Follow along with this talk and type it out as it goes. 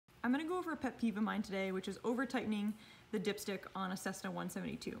I'm gonna go over a pet peeve of mine today, which is over tightening the dipstick on a Cessna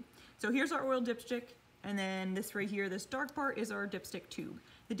 172. So here's our oil dipstick, and then this right here, this dark part is our dipstick tube.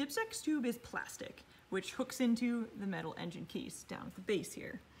 The dipstick tube is plastic, which hooks into the metal engine case down at the base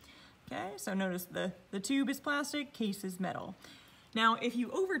here. Okay, so notice the tube is plastic, case is metal. Now, if you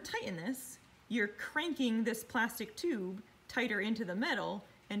over tighten this, you're cranking this plastic tube tighter into the metal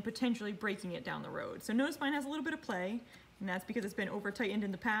and potentially breaking it down the road. So notice mine has a little bit of play, and that's because it's been over tightened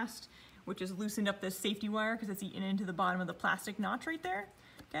in the past, which has loosened up this safety wire because it's eaten into the bottom of the plastic notch right there.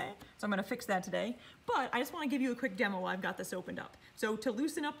 Okay, so I'm gonna fix that today. But I just wanna give you a quick demo while I've got this opened up. So to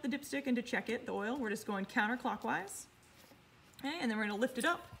loosen up the dipstick and to check it, the oil, we're just going counterclockwise. Okay, and then we're gonna lift it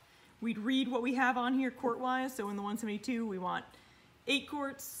up. We'd read what we have on here quart-wise. So in the 172, we want 8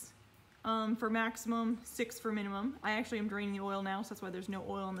 quarts for maximum, 6 for minimum. I actually am draining the oil now, so that's why there's no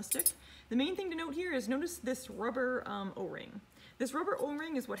oil on the stick. The main thing to note here is notice this rubber O-ring. This rubber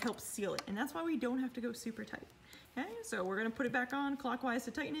O-ring is what helps seal it, and that's why we don't have to go super tight. Okay, so we're gonna put it back on clockwise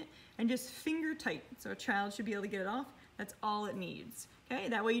to tighten it, and just finger tight. So a child should be able to get it off. That's all it needs. Okay,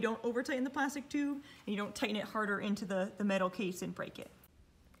 that way you don't over tighten the plastic tube, and you don't tighten it harder into the metal case and break it.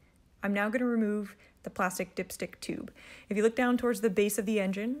 I'm now gonna remove the plastic dipstick tube. If you look down towards the base of the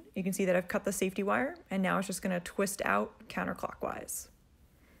engine, you can see that I've cut the safety wire, and now it's just gonna twist out counterclockwise.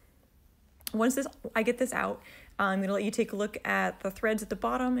 Once I get this out, I'm gonna let you take a look at the threads at the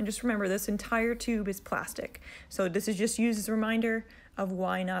bottom, and just remember this entire tube is plastic. So this is just used as a reminder of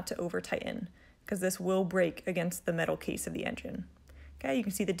why not to over tighten, because this will break against the metal case of the engine. Okay, you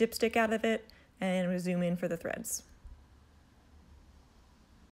can see the dipstick out of it, and we'll zoom in for the threads.